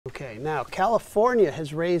Okay, now California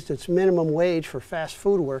has raised its minimum wage for fast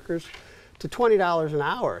food workers to $20 an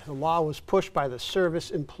hour. The law was pushed by the Service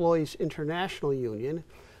Employees International Union.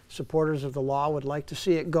 Supporters of the law would like to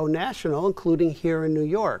see it go national, including here in New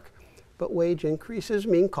York. But wage increases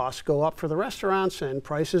mean costs go up for the restaurants and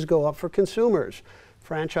prices go up for consumers.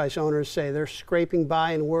 Franchise owners say they're scraping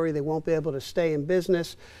by and worry they won't be able to stay in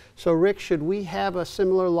business. So, Rick, should we have a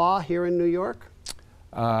similar law here in New York?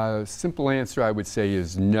 Simple answer, I would say,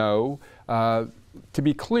 is no. To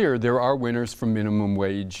be clear, there are winners from minimum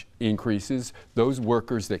wage increases. Those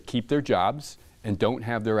workers that keep their jobs and don't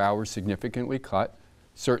have their hours significantly cut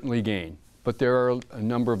certainly gain. But there are a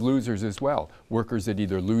number of losers as well. Workers that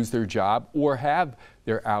either lose their job or have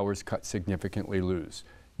their hours cut significantly lose.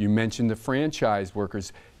 You mentioned the franchise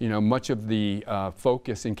workers. You know, much of the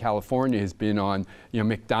focus in California has been on,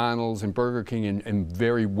 McDonald's and Burger King and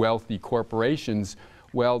very wealthy corporations.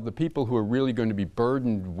 Well, the people who are really going to be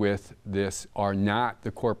burdened with this are not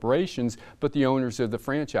the corporations, but the owners of the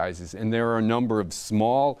franchises. And there are a number of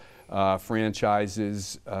small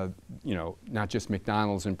franchises, not just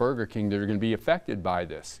McDonald's and Burger King, that are going to be affected by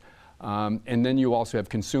this. And then you also have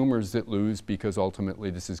consumers that lose because ultimately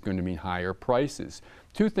this is going to mean higher prices.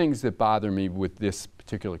 Two things that bother me with this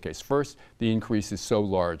particular case. First, the increase is so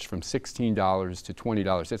large, from $16 to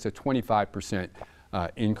 $20. That's a 25%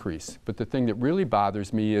 increase. But the thing that really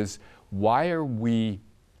bothers me is, why are we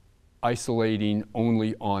isolating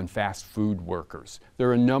only on fast food workers? There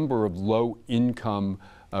are a number of low-income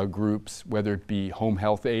groups, whether it be home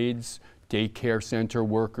health aides, daycare center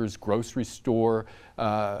workers, grocery store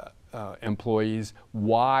employees.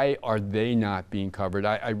 Why are they not being covered?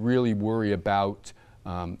 I really worry about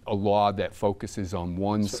a law that focuses on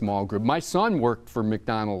one small group. My son worked for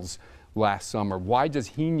McDonald's last summer. Why does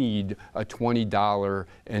he need a $20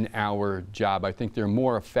 an hour job? I think there are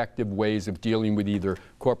more effective ways of dealing with either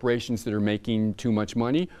corporations that are making too much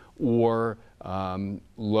money or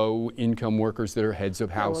low-income workers that are heads of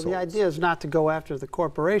households. Well, the idea is not to go after the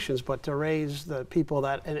corporations, but to raise the people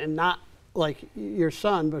that, and not like your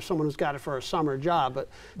son, but someone who's got it for a summer job, but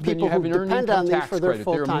people who depend on these for their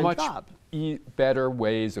full-time job. There are much better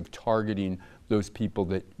ways of targeting those people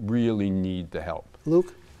that really need the help.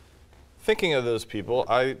 Luke? Thinking of those people,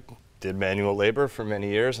 I did manual labor for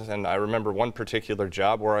many years, and I remember one particular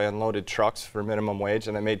job where I unloaded trucks for minimum wage,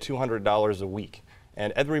 and I made $200 a week.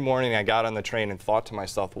 And every morning I got on the train and thought to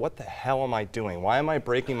myself, what the hell am I doing? Why am I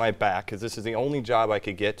breaking my back? Because this is the only job I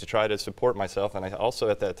could get to try to support myself. And I also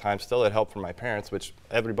at that time still had help from my parents, which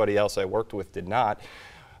everybody else I worked with did not.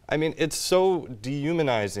 I mean, it's so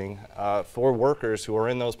dehumanizing for workers who are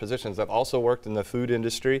in those positions. I've also worked in the food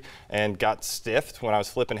industry and got stiffed when I was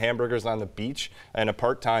flipping hamburgers on the beach in a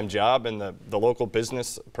part-time job, and the local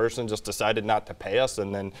business person just decided not to pay us,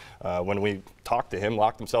 and then when we talked to him,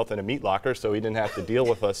 locked himself in a meat locker so he didn't have to deal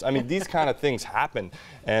with us. I mean, these kind of things happen,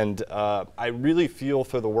 and I really feel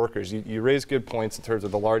for the workers. You raise good points in terms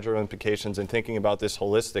of the larger implications and thinking about this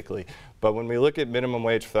holistically, but when we look at minimum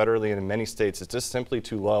wage federally and in many states, it's just simply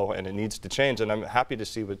too low, and it needs to change, and I'm happy to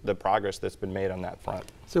see the progress that's been made on that front.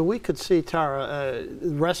 So we could see, Tara,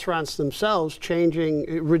 restaurants themselves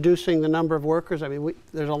reducing the number of workers. I mean,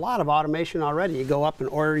 there's a lot of automation already. You go up and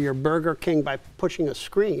order your Burger King by pushing a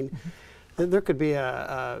screen. Mm-hmm. There could be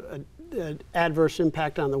an adverse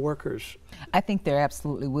impact on the workers. I think there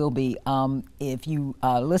absolutely will be. If you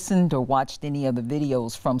listened or watched any of the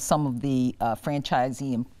videos from some of the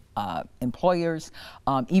franchisee employers,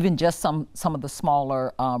 even just some of the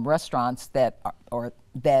smaller restaurants that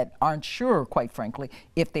aren't sure, quite frankly,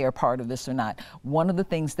 if they are part of this or not. One of the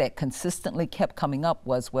things that consistently kept coming up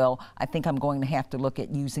was, well, I think I'm going to have to look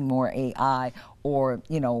at using more AI, or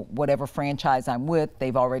whatever franchise I'm with,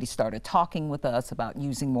 they've already started talking with us about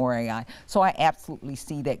using more AI. So I absolutely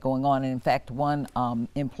see that going on. And in fact, one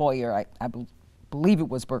employer, I believe it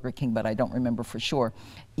was Burger King, but I don't remember for sure,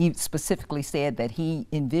 he specifically said that he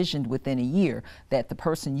envisioned within a year that the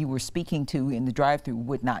person you were speaking to in the drive-thru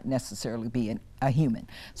would not necessarily be a human.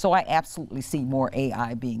 So I absolutely see more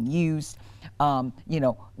AI being used.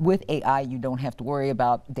 With AI, you don't have to worry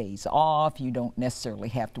about days off. You don't necessarily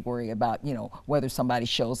have to worry about, whether somebody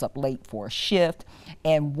shows up late for a shift.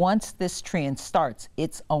 And once this trend starts,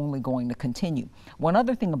 it's only going to continue. One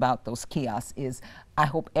other thing about those kiosks is I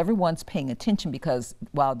hope everyone's paying attention, because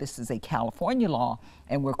while this is a California law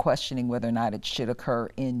and we're questioning whether or not it should occur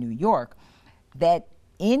in New York, that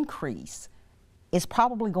increase is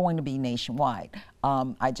probably going to be nationwide.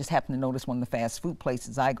 I just happen to notice one of the fast food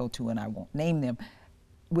places I go to, and I won't name them,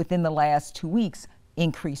 within the last 2 weeks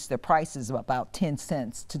increased their prices of about 10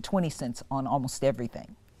 cents to 20 cents on almost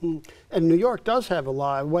everything. And New York does have a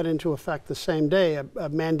law. It went into effect the same day,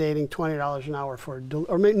 mandating $20 an hour for,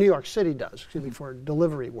 or New York City does, excuse me, for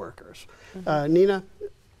delivery workers. Nina?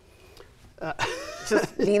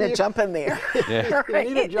 Just Nina, jump in there. Yeah. Right.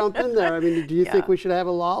 Nina, jump in there. I mean, do you think we should have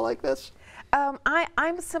a law like this?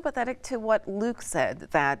 I'm sympathetic to what Luke said,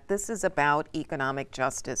 that this is about economic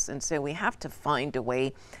justice, and so we have to find a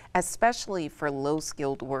way, especially for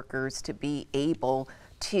low-skilled workers, to be able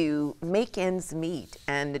to make ends meet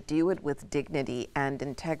and do it with dignity and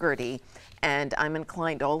integrity. And I'm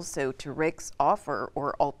inclined also to Rick's offer,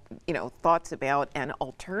 or thoughts about an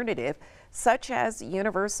alternative, such as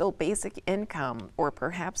universal basic income, or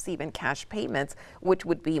perhaps even cash payments, which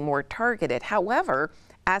would be more targeted. However,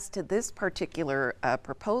 as to this particular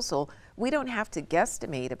proposal, we don't have to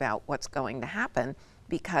guesstimate about what's going to happen,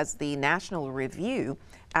 because the National Review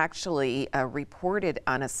actually reported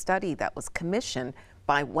on a study that was commissioned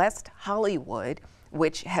by West Hollywood,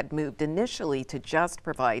 which had moved initially to just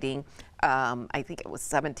providing, I think it was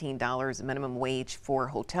 $17 minimum wage for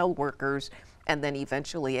hotel workers, and then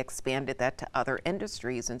eventually expanded that to other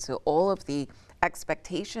industries. And so all of the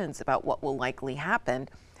expectations about what will likely happen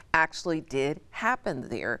actually did happen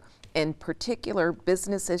there. In particular,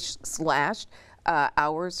 businesses slashed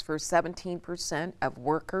hours for 17% of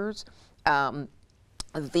workers.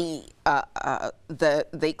 They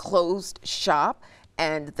closed shop,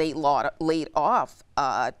 and they laid off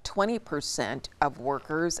 20% of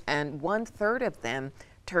workers, and 1/3 of them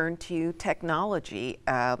turned to technology,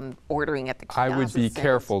 ordering at the kiosks. I would be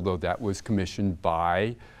careful, though. That was commissioned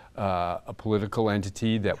by a political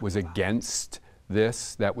entity that was against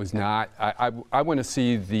this. That was not, I want to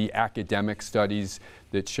see the academic studies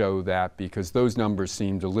that show that, because those numbers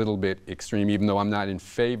seemed a little bit extreme, even though I'm not in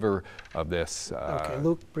favor of this. Okay,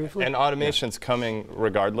 Luke, briefly. And automation's coming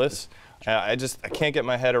regardless. I can't get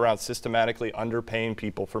my head around systematically underpaying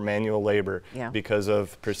people for manual labor because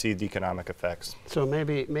of perceived economic effects. So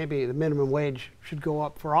maybe the minimum wage should go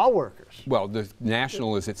up for all workers. Well, the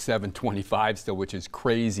national is at $7.25 still, which is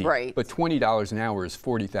crazy. Right. But $20 an hour is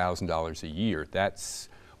 $40,000 a year. That's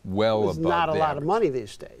well It's above not a the lot of average. money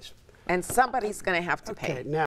these days. And somebody's going to have to pay. Okay, now.